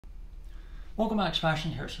Welcome back,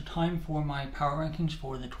 Sebastian here. So time for my power rankings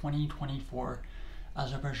for the 2024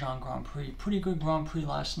 Azerbaijan Grand Prix. Pretty good Grand Prix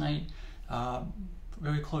last night.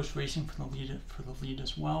 Very close racing for the lead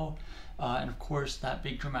as well. And of course that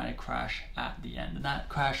big dramatic crash at the end. And that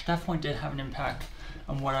crash definitely did have an impact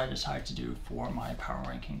on what I decided to do for my power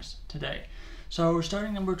rankings today. So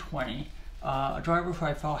starting number 20, a driver who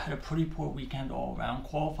I felt had a pretty poor weekend all around,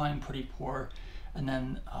 qualifying pretty poor, and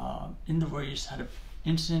then in the race had an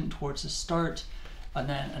incident towards the start, and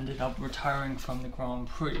then ended up retiring from the Grand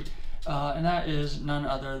Prix. And that is none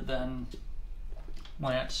other than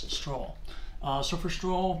Lance Stroll. So for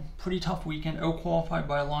Stroll, pretty tough weekend, out-qualified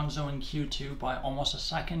by Alonso in Q2 by almost a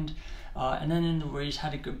second, and then in the race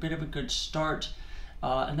had a bit of a good start,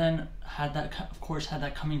 and then had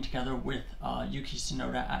that coming together with Yuki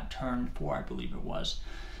Tsunoda at turn 4, I believe it was.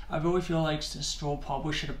 I really feel like Stroll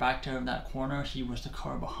probably should have backed out of that corner. He was the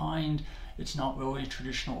car behind. It's not really a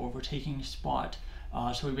traditional overtaking spot,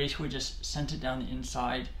 so he basically just sent it down the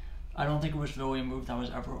inside. I don't think it was really a move that was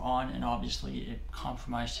ever on, and obviously it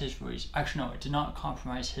compromised his race. Actually, no, it did not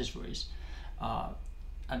compromise his race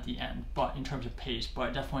at the end, but in terms of pace, but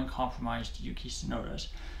it definitely compromised Yuki Tsunoda's.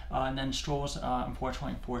 And then Stroll was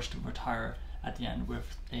unfortunately forced to retire at the end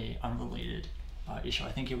with a unrelated issue.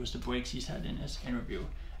 I think it was the brakes, he said in his interview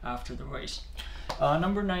after the race.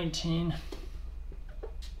 Number 19,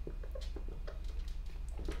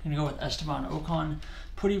 I'm going to go with Esteban Ocon.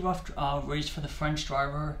 Pretty rough race for the French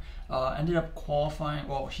driver. Ended up qualifying,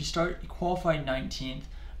 well, he qualified 19th,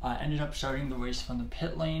 ended up starting the race from the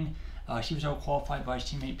pit lane. He was out-qualified by his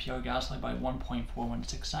teammate Pierre Gasly by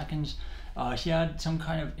 1.416 seconds. He had some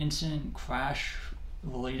kind of incident,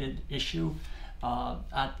 crash-related issue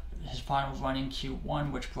at his final run in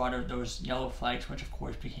Q1, which brought out those yellow flags, which of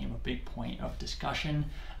course became a big point of discussion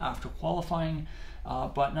after qualifying.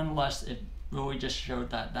 But nonetheless, it really just showed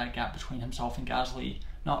that gap between himself and Gasly,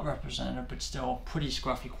 not representative, but still pretty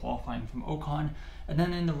scruffy qualifying from Ocon. And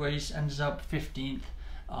then in the race, ends up 15th,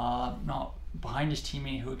 not behind his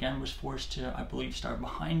teammate, who again was forced to, I believe, start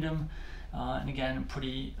behind him. And again,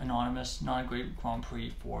 pretty anonymous, not a great Grand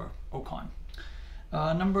Prix for Ocon.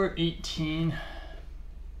 Number 18,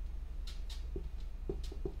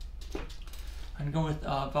 I'm going to go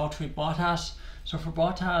with Valtteri Bottas. So for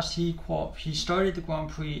Bottas, he started the Grand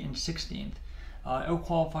Prix in 16th,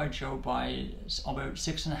 out-qualified Joe by about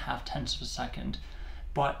 6.5 tenths of a second.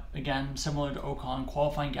 But again, similar to Ocon,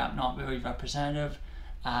 qualifying gap not very representative,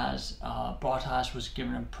 as Bottas was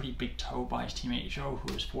given a pretty big tow by his teammate Joe,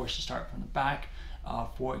 who was forced to start from the back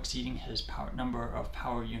for exceeding his number of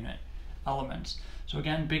power unit elements. So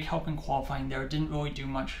again, big help in qualifying there. Didn't really do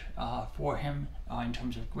much for him in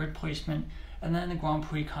terms of grid placement. And then the Grand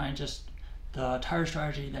Prix kind of just, the tire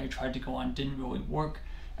strategy that he tried to go on didn't really work,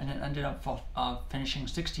 and it ended up finishing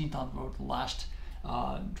 16th on the road, the last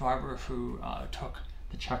driver who took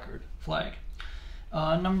the checkered flag.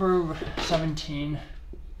 Number 17,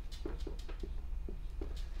 I'm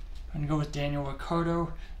going to go with Daniel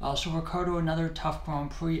Ricciardo. So Ricciardo, another tough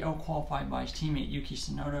Grand Prix, out-qualified by his teammate Yuki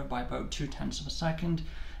Tsunoda by about 0.2 of a second.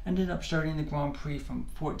 Ended up starting the Grand Prix from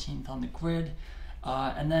 14th on the grid.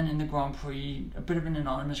 And then in the Grand Prix, a bit of an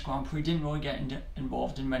anonymous Grand Prix, didn't really get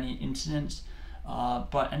involved in many incidents,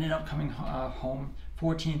 but ended up coming home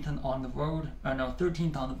 14th on the road,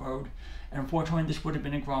 13th on the road. And unfortunately, this would have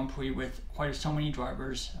been a Grand Prix with quite so many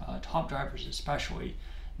drivers, top drivers especially,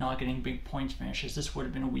 not getting big points finishes. This would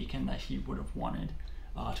have been a weekend that he would have wanted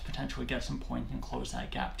to potentially get some points and close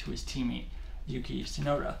that gap to his teammate, Yuki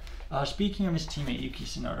Tsunoda. Speaking of his teammate, Yuki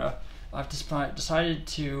Tsunoda, I've decided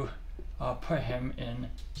to put him in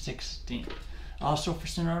 16th. So for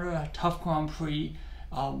Tsunoda, a tough Grand Prix,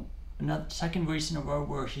 another second race in a row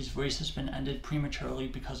where his race has been ended prematurely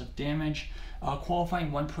because of damage.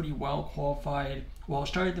 Qualifying went pretty well,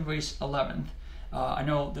 started the race 11th. I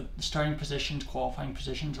know the starting positions, qualifying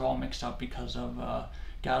positions are all mixed up because of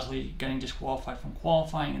Gasly getting disqualified from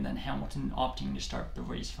qualifying and then Hamilton opting to start the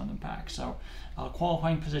race from the back. So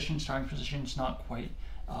qualifying position, starting positions not quite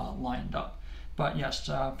lined up. But yes,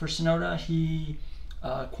 for Tsunoda, he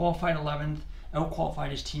qualified 11th,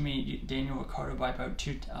 out-qualified his teammate Daniel Ricciardo by about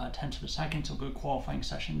 0.2 of a second, so good qualifying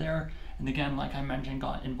session there. And again, like I mentioned,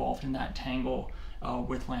 got involved in that tangle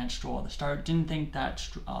with Lance Stroll at the start. Didn't think that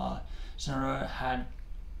Tsunoda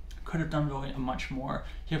could have done really much more.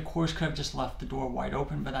 He of course could have just left the door wide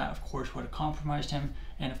open, but that of course would have compromised him.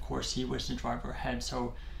 And of course he was the driver ahead,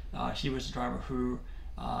 so he was the driver who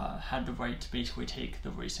had the right to basically take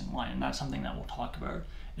the racing line. And that's something that we'll talk about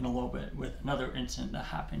in a little bit with another incident that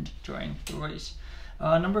happened during the race.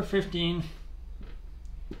 Number 15,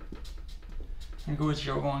 I'm going to go with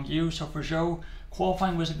Zhou Guanyu. So for Zhou,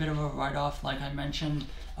 Qualifying was a bit of a write-off, like I mentioned.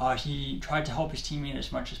 He tried to help his teammate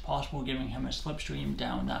as much as possible, giving him a slipstream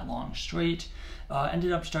down that long straight.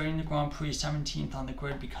 Ended up starting the Grand Prix 17th on the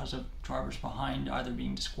grid because of drivers behind either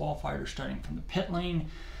being disqualified or starting from the pit lane.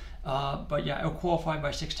 But yeah, out-qualified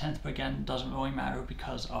by 6/10, but again, doesn't really matter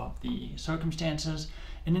because of the circumstances.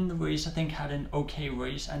 And in the race, I think had an okay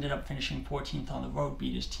race, ended up finishing 14th on the road,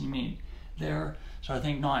 beat his teammate there. So I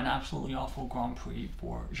think not an absolutely awful Grand Prix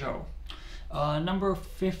for Zhou. Number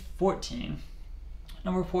 14.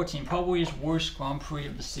 Number 14, probably his worst Grand Prix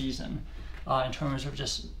of the season in terms of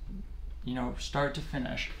just, start to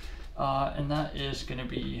finish. And that is going to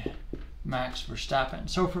be Max Verstappen.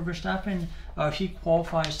 So for Verstappen, he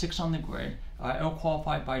qualifies 6th on the grid,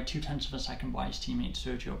 out-qualified by 0.2 of a second by his teammate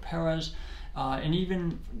Sergio Perez. And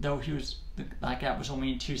even though that gap was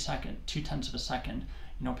only 0.2 of a second,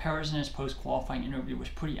 Perez in his post-qualifying interview was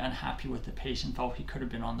pretty unhappy with the pace and felt he could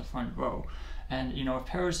have been on the front row. And if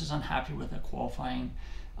Perez is unhappy with the qualifying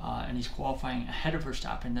and he's qualifying ahead of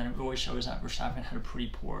Verstappen, then it really shows that Verstappen had a pretty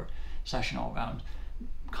poor session all around.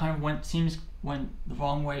 Kind of went the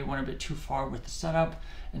wrong way, went a bit too far with the setup.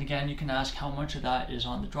 And again, you can ask how much of that is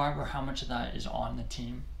on the driver, how much of that is on the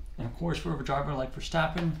team. And of course, for a driver like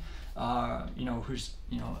Verstappen, who's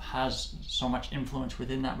has so much influence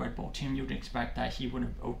within that Red Bull team, you would expect that he would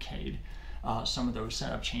have okayed some of those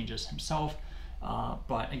setup changes himself.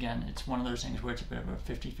 But again, it's one of those things where it's a bit of a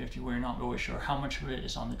 50-50 where you're not really sure how much of it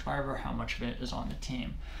is on the driver, how much of it is on the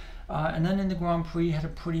team. And then in the Grand Prix, had a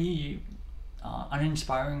pretty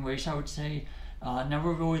uninspiring race, I would say.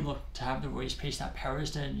 Never really looked to have the race pace that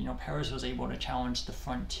Perez did. Perez was able to challenge the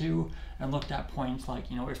front two and looked at points like,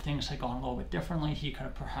 if things had gone a little bit differently, he could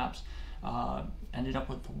have perhaps ended up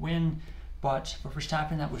with the win. But for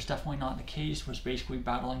Verstappen, that was definitely not the case, was basically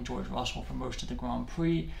battling George Russell for most of the Grand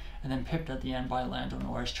Prix, and then pipped at the end by Lando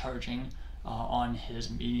Norris charging on his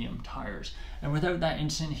medium tires. And without that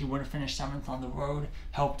incident, he would have finished 7th on the road,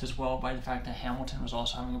 helped as well by the fact that Hamilton was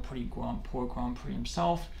also having a pretty poor Grand Prix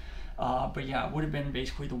himself. But yeah, it would have been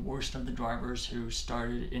basically the worst of the drivers who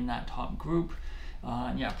started in that top group.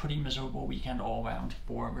 And yeah, pretty miserable weekend all around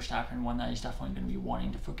for Verstappen, one that he's definitely going to be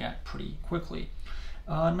wanting to forget pretty quickly.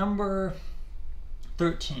 Number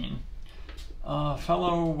 13,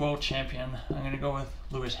 fellow world champion, I'm going to go with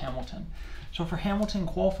Lewis Hamilton. So for Hamilton,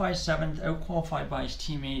 qualified 7th, out-qualified by his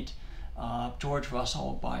teammate George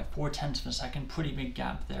Russell by 0.4 of a second, pretty big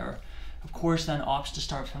gap there. Of course, then opts to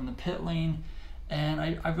start from the pit lane. And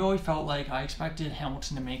I really felt like I expected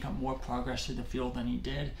Hamilton to make up more progress through the field than he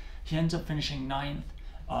did. He ends up finishing 9th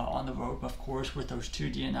on the road, of course, with those 2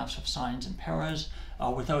 DNFs of Sainz and Perez.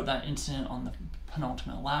 Without that incident on the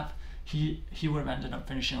penultimate lap, he would have ended up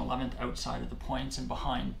finishing 11th outside of the points and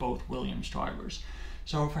behind both Williams drivers.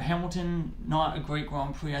 So for Hamilton, not a great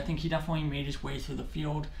Grand Prix. I think he definitely made his way through the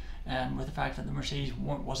field, and with the fact that the Mercedes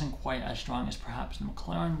wasn't quite as strong as perhaps the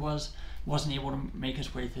McLaren wasn't able to make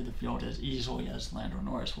his way through the field as easily as Lando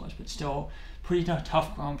Norris was, but still pretty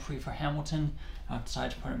tough Grand Prix for Hamilton.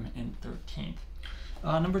 Decided to put him in 13th.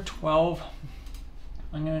 Number 12,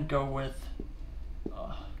 I'm going to go with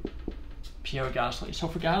Pierre Gasly. So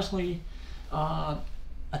for Gasly, I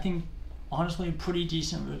think honestly pretty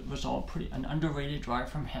decent result, an underrated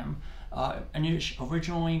drive from him. And he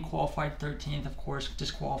originally qualified 13th, of course,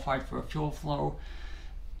 disqualified for a fuel flow.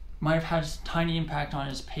 Might have had a tiny impact on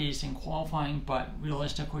his pace in qualifying, but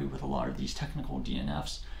realistically, with a lot of these technical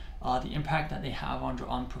DNFs, the impact that they have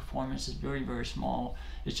on performance is very, very small.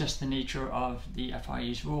 It's just the nature of the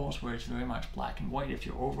FIA's rules, where it's very much black and white. If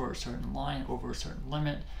you're over a certain line, over a certain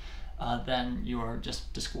limit, then you are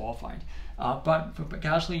just disqualified. But for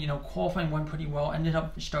Gasly, qualifying went pretty well. Ended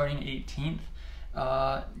up starting 18th.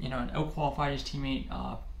 And out-qualified his teammate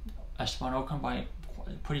Esteban Ocon by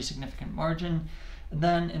a pretty significant margin. And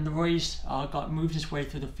then in the race, moved his way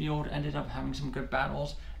through the field, ended up having some good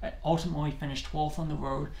battles, ultimately finished 12th on the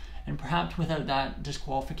road, and perhaps without that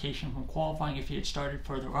disqualification from qualifying, if he had started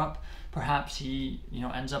further up, perhaps he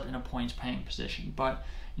ends up in a points-paying position. But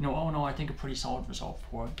all in all, I think a pretty solid result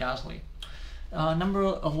for Gasly. Number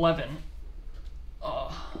 11.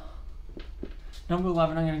 Number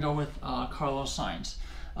 11, I'm going to go with Carlos Sainz.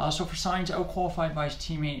 So for Sainz, out-qualified by his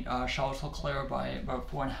teammate Charles Leclerc by about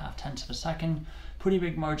 4.5 of a second. Pretty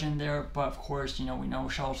big margin there, but of course, we know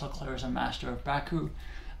Charles Leclerc is a master of Baku.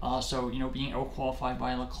 So, being out-qualified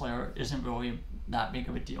by Leclerc isn't really that big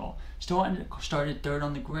of a deal. Still started 3rd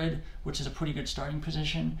on the grid, which is a pretty good starting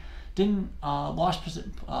position. Lost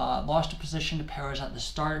a position to Perez at the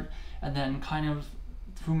start, and then kind of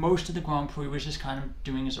through most of the Grand Prix was just kind of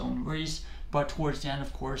doing his own race, but towards the end,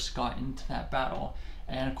 of course, got into that battle.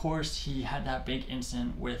 And of course, he had that big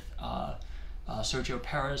incident with Sergio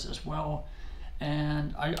Perez as well.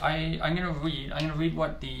 And I'm gonna read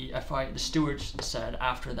what the stewards said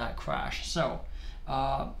after that crash. So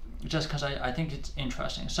just because I think it's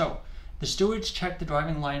interesting. So the stewards checked the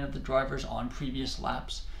driving line of the drivers on previous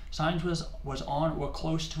laps. Sainz was on or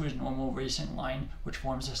close to his normal racing line, which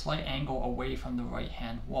forms a slight angle away from the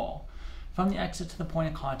right-hand wall. From the exit to the point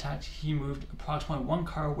of contact, he moved approximately 1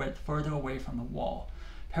 car width further away from the wall.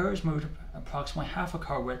 Perez moved approximately half a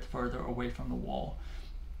car width further away from the wall,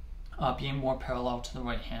 being more parallel to the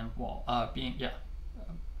right-hand wall.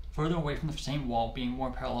 Further away from the same wall, being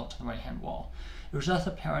more parallel to the right-hand wall. It was thus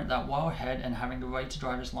apparent that while ahead and having the right to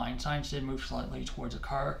drive his line, Sainz did move slightly towards a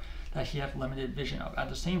car that he had limited vision of. At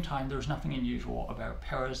the same time, there was nothing unusual about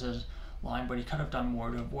Perez's line, but he could have done more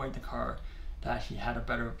to avoid the car that he had a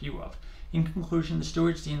better view of. In conclusion, the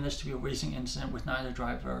stewards deemed this to be a racing incident with neither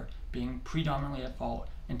driver being predominantly at fault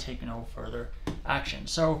and taken no further action.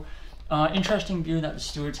 So, interesting view that the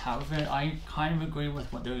stewards have of it. I kind of agree with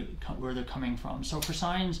where they're coming from. So for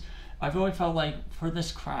Sainz, I really felt like for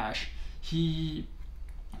this crash,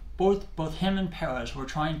 both him and Perez were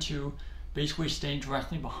trying to basically stay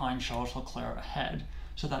directly behind Charles Leclerc ahead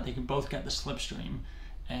so that they could both get the slipstream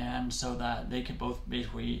and so that they could both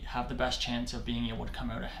basically have the best chance of being able to come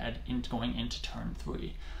out ahead going into turn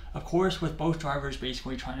 3. Of course, with both drivers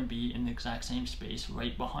basically trying to be in the exact same space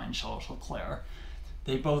right behind Charles Leclerc,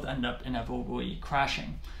 they both end up inevitably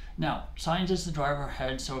crashing. Now, Sainz is the driver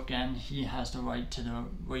ahead, so again, he has the right to the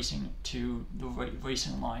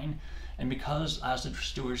racing line, and because, as the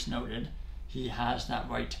stewards noted, he has that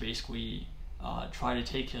right to basically try to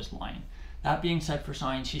take his line. That being said, for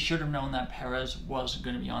Sainz, he should have known that Perez was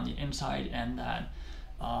going to be on the inside and that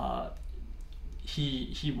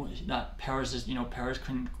Perez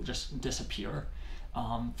couldn't just disappear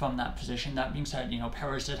from that position. That being said,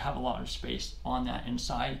 Perez did have a lot of space on that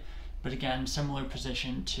inside, but again, similar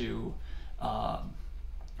position to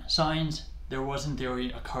Sainz, there was in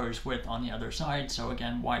theory a car's width on the other side, so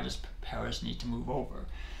again, why does Perez need to move over?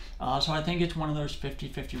 So I think it's one of those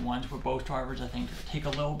 50-50 ones where both drivers, I think, have to take a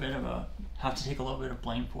little bit of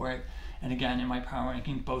blame for it. And again, in my power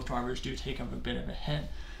ranking, both drivers do take up a bit of a hit.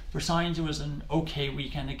 For Sainz, it was an okay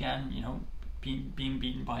weekend again, being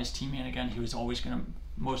beaten by his teammate. Again, he was always going to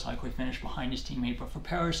most likely finish behind his teammate. But for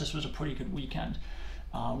Perez, this was a pretty good weekend.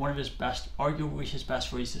 One of his best, arguably his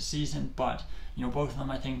best race this season. But both of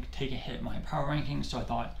them, I think, take a hit in my power rankings. So I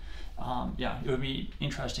thought, it would be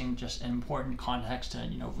interesting, just an important context to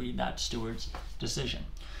read that steward's decision.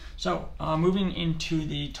 So moving into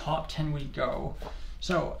the top 10 we go.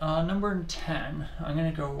 So number 10, I'm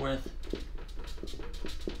going to go with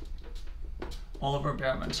Oliver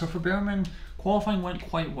Bearman. So for Bearman, qualifying went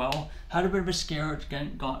quite well. Had a bit of a scare,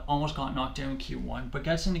 almost got knocked down in Q1, but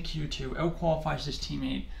gets into Q2, out-qualifies his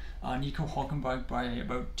teammate Nico Hülkenberg by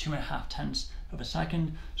about 2.5 tenths of a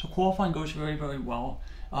second. So qualifying goes very, very well.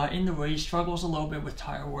 In the race, struggles a little bit with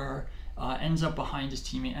tire wear, ends up behind his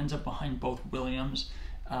teammate, ends up behind both Williams,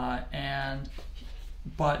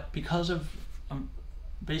 but because of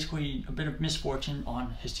basically a bit of misfortune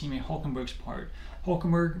on his teammate Hülkenberg's part,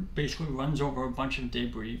 Hülkenberg basically runs over a bunch of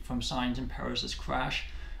debris from Sainz and Perez's crash.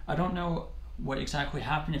 I don't know what exactly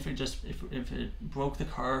happened, if it broke the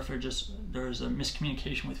car, if there was a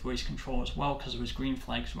miscommunication with race control as well, because there was green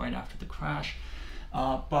flags right after the crash.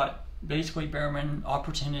 But basically Bearman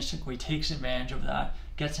opportunistically takes advantage of that,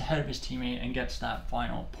 gets ahead of his teammate, and gets that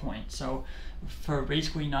final point. So for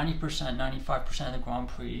basically 90%, 95% of the Grand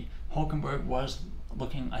Prix, Hülkenberg was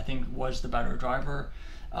the better driver,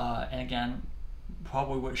 and again,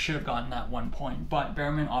 probably should have gotten that 1 point. But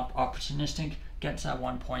Bearman opportunistic, gets that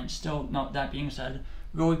 1 point. Still, that being said,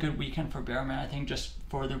 really good weekend for Bearman. I think just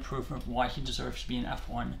further proof of why he deserves to be in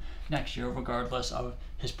F1 next year, regardless of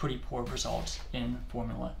his pretty poor results in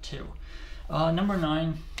Formula 2. Number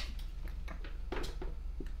 9,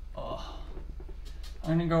 I'm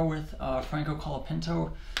going to go with Franco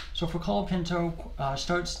Colapinto. So for Colapinto,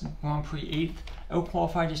 starts Grand Prix 8th,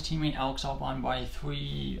 out-qualified his teammate Alex Albon by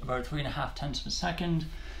about 3.5 tenths of a second.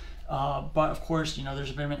 But of course, there's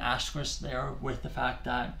a bit of an asterisk there with the fact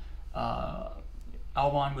that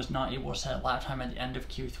Albon was not able to set lap time at the end of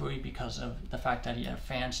Q3 because of the fact that he had a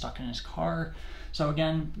fan stuck in his car. So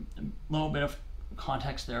again, a little bit of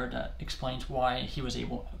context there that explains why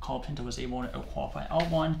Colapinto was able to out-qualify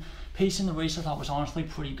Albon. Pace in the race I thought was honestly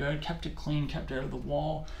pretty good, kept it clean, kept it out of the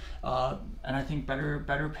wall, and I think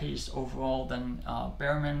better pace overall than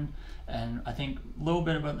Bearman, and I think a little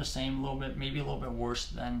bit about the same, maybe a little bit worse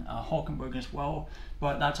than Hülkenberg as well,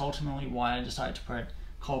 but that's ultimately why I decided to put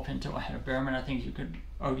Colapinto ahead of Behrman. I think you could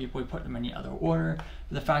arguably put them in any other order.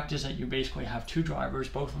 But the fact is that you basically have two drivers,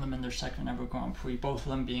 both of them in their second ever Grand Prix, both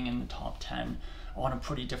of them being in the top 10 on a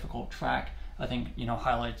pretty difficult track. I think,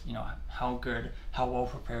 highlights, how good, how well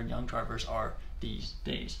prepared young drivers are these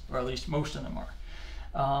days, or at least most of them are.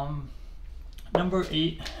 Number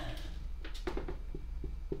 8.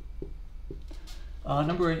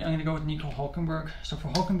 I'm going to go with Nico Hülkenberg. So for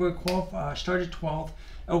Hülkenberg, started 12th,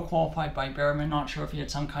 out-qualified by Behrman. Not sure if he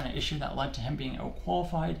had some kind of issue that led to him being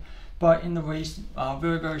out-qualified, but in the race,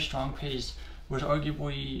 very, very strong pace, was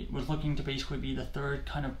looking to basically be the third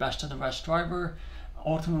kind of best of the rest driver.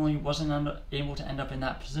 Ultimately wasn't able to end up in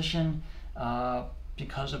that position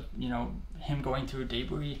because of him going through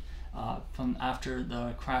debris from after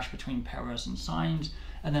the crash between Perez and Sainz,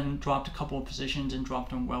 and then dropped a couple of positions and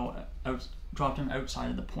dropped him outside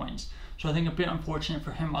of the points. So I think a bit unfortunate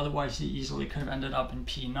for him. Otherwise, he easily could have ended up in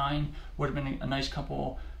P9. Would have been a nice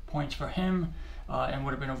couple points for him, and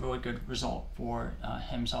would have been a really good result for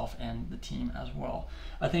himself and the team as well.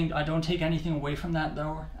 I don't take anything away from that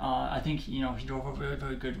though. I think he drove a very,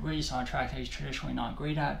 very good race on a track that he's traditionally not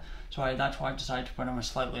great at. So that's why I've decided to put him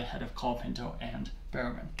slightly ahead of Colapinto and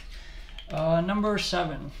Behrman. Number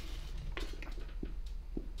 7.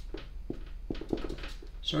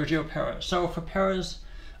 Sergio Perez. So for Perez,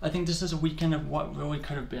 I think this is a weekend of what really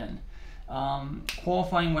could have been.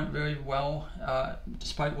 Qualifying went very well,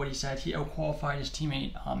 despite what he said. He out-qualified his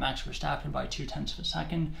teammate Max Verstappen by 0.2 of a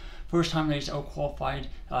second. First time that he's out-qualified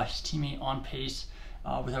his teammate on pace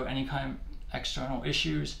without any kind of external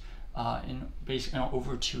issues in basically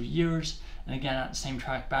over 2 years. And again, at the same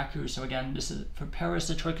track, Baku. So again, this is for Perez.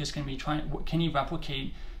 The trick is going to be can he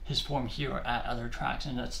replicate his form here at other tracks,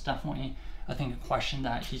 and that's definitely, I think, a question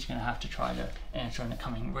that he's going to have to try to answer in the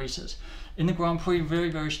coming races. In the Grand Prix, very,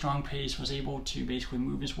 very strong pace, was able to basically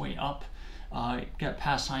move his way up, get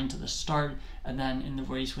past Sainz to the start, and then in the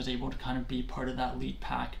race was able to kind of be part of that lead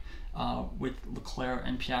pack with Leclerc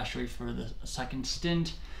and Piastri for the second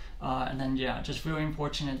stint. And then, yeah, just very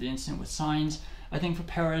unfortunate the incident with Sainz. I think for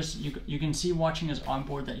Perez, you can see watching his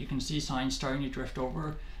onboard that you can see Sainz starting to drift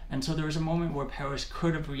over. And so there was a moment where Perez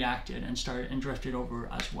could have reacted and drifted over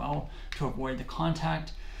as well to avoid the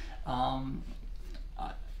contact.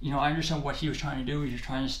 I understand what he was trying to do. He was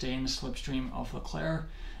trying to stay in the slipstream of Leclerc.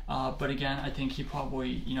 But again, I think he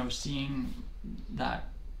probably, seeing the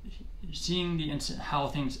incident, how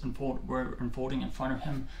things were unfolding in front of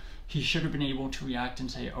him, he should have been able to react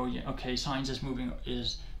and say, oh yeah, okay, Sainz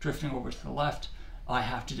is drifting over to the left. I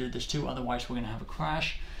have to do this too, otherwise we're going to have a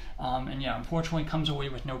crash. And yeah, unfortunately comes away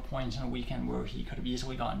with no points in a weekend where he could have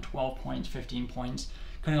easily gotten 12 points, 15 points,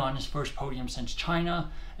 could have gotten his first podium since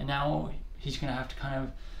China, and now he's going to have to kind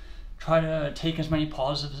of try to take as many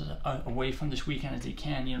positives away from this weekend as he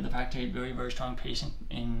can. The fact that he had very, very strong pace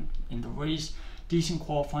in the race, decent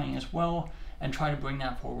qualifying as well, and try to bring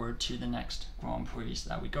that forward to the next Grand Prix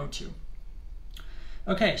that we go to.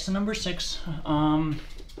 Okay, so number 6, I'm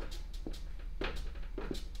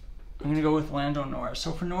going to go with Lando Norris.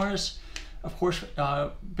 So for Norris, of course,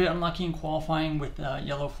 a bit unlucky in qualifying with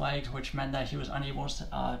yellow flags, which meant that he was unable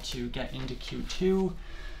to get into Q2.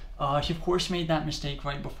 He of course made that mistake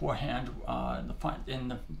right beforehand in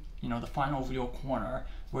the final real corner,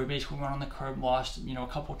 where he basically went on the curb, lost a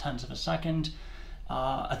couple tenths of a second.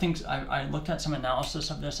 I think I looked at some analysis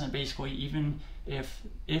of this, and basically even if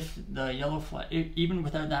the yellow flag, even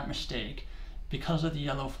without that mistake, because of the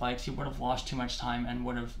yellow flags, he would have lost too much time and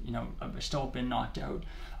would have still been knocked out.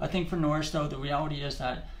 I think for Norris though, the reality is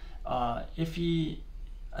that I think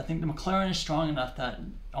the McLaren is strong enough that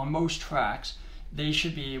on most tracks they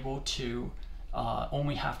should be able to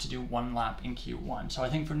only have to do 1 lap in Q1. So I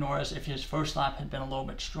think for Norris, if his first lap had been a little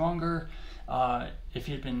bit stronger, if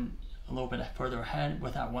he had been a little bit further ahead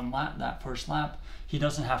with that first lap, he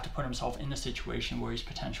doesn't have to put himself in a situation where he's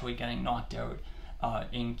potentially getting knocked out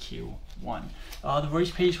in Q1. The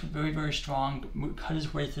race pace was very, very strong, cut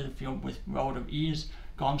his way through the field with relative ease,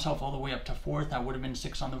 got himself all the way up to 4th. That would have been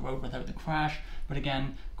 6th on the road without the crash, but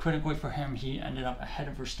again, critically for him, he ended up ahead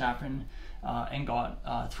of Verstappen and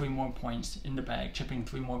got 3 more points in the bag, chipping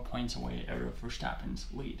 3 more points away out of Verstappen's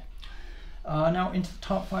lead. Now into the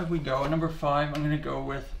top 5 we go. Number 5, I'm going to go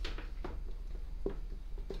with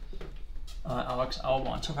Alex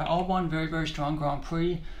Albon. So for Albon, very, very strong Grand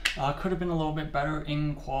Prix. Could have been a little bit better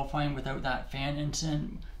in qualifying without that fan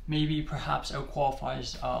incident. Maybe perhaps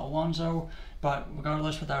out-qualifies Alonso, but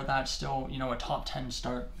regardless, without that, still a top 10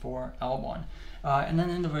 start for Albon. And then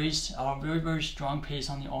in the race, very, very strong pace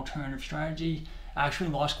on the alternative strategy. Actually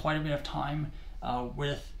lost quite a bit of time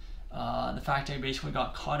with the fact that he basically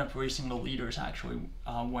got caught up racing the leaders actually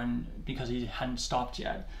because he hadn't stopped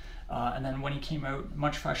yet. And then when he came out,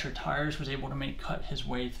 much fresher tires, was able to cut his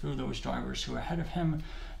way through those drivers who were ahead of him.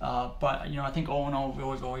 But I think all in all,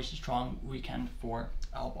 really strong weekend for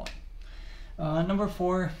Albon. Number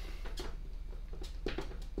 4,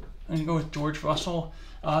 I'm gonna go with George Russell.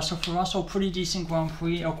 So for Russell, pretty decent Grand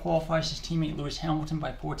Prix. Out-qualifies his teammate Lewis Hamilton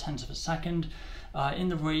by 0.4 of a second. In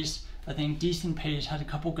the race, I think decent pace, had a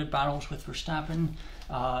couple good battles with Verstappen.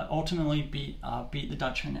 Ultimately beat the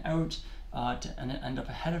Dutchman out to end up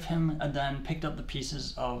ahead of him, and then picked up the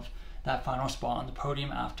pieces of that final spot on the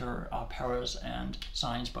podium after Perez and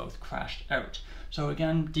Sainz both crashed out. So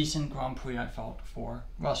again, decent Grand Prix I felt for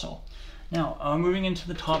Russell. Now moving into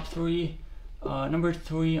the top 3. Number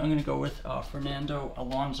 3, I'm going to go with Fernando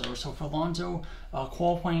Alonso. So for Alonso,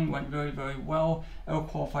 qualifying went very well.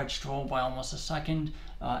 Out-qualified Stroll by almost a second.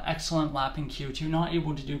 Excellent lap in Q2. Not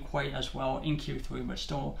able to do quite as well in Q3, but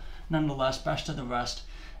still nonetheless best of the rest.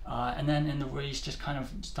 And then in the race, just kind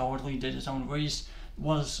of stolidly did his own race.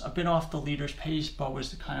 Was a bit off the leader's pace, but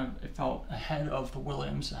was it felt ahead of the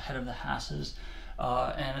Williams, ahead of the Haas's.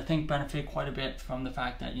 And I think benefited quite a bit from the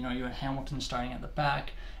fact that you had Hamilton starting at the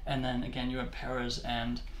back, and then again you had Perez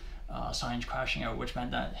and Sainz crashing out, which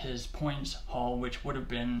meant that his points haul, which would have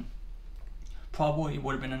been a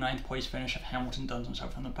 9th place finish if Hamilton does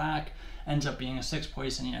himself from the back, ends up being a 6th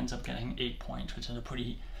place, and he ends up getting 8 points, which is a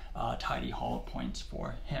pretty tidy haul of points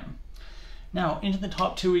for him. Now into the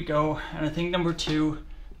top 2 we go, and I think number 2,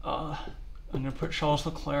 I'm going to put Charles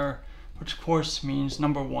Leclerc, which of course means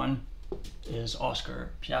number 1 is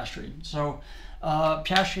Oscar Piastri. So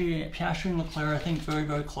Piastri and Leclerc, I think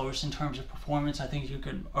very close in terms of performance. I think you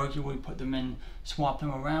could arguably swap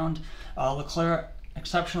them around. Leclerc,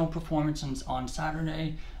 exceptional performance on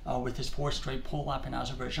Saturday with his 4th straight pole lap in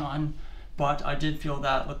Azerbaijan, but I did feel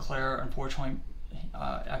that Leclerc, unfortunately,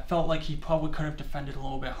 I felt like he probably could have defended a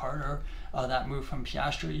little bit harder that move from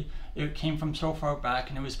Piastri. It came from so far back,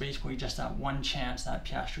 and it was basically just that one chance that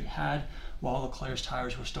Piastri had while Leclerc's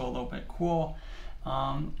tires were still a little bit cool.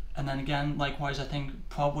 And then again, likewise, I think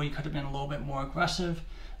probably could have been a little bit more aggressive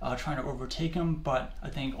trying to overtake him, but I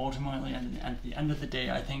think ultimately at the end of the day,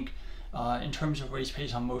 I think in terms of race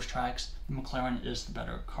pace on most tracks, the McLaren is the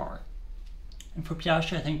better car. And for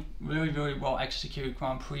Piastri, I think very well executed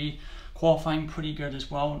Grand Prix. Qualifying pretty good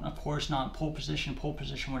as well. Of course, not pole position. Pole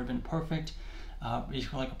position would have been perfect.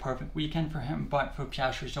 Basically like a perfect weekend for him. But for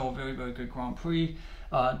Piastri, still a very good Grand Prix.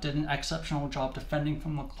 Did an exceptional job defending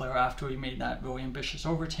from Leclerc after he made that really ambitious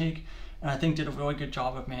overtake. And I think did a really good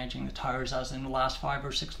job of managing the tires, as in the last 5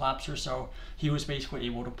 or 6 laps or so, he was basically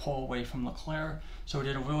able to pull away from Leclerc. So he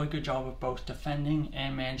did a really good job of both defending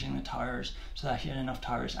and managing the tires so that he had enough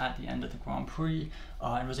tires at the end of the Grand Prix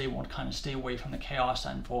and was able to kind of stay away from the chaos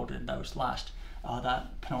that unfolded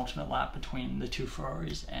that penultimate lap between the 2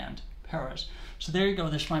 Ferraris and Perez. So there you go.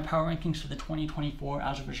 This is my power rankings for the 2024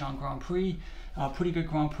 Azerbaijan Grand Prix. Pretty good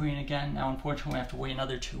Grand Prix, and again, now unfortunately we have to wait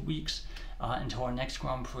another 2 weeks until our next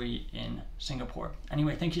Grand Prix in Singapore.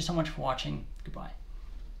 Anyway, thank you so much for watching. Goodbye.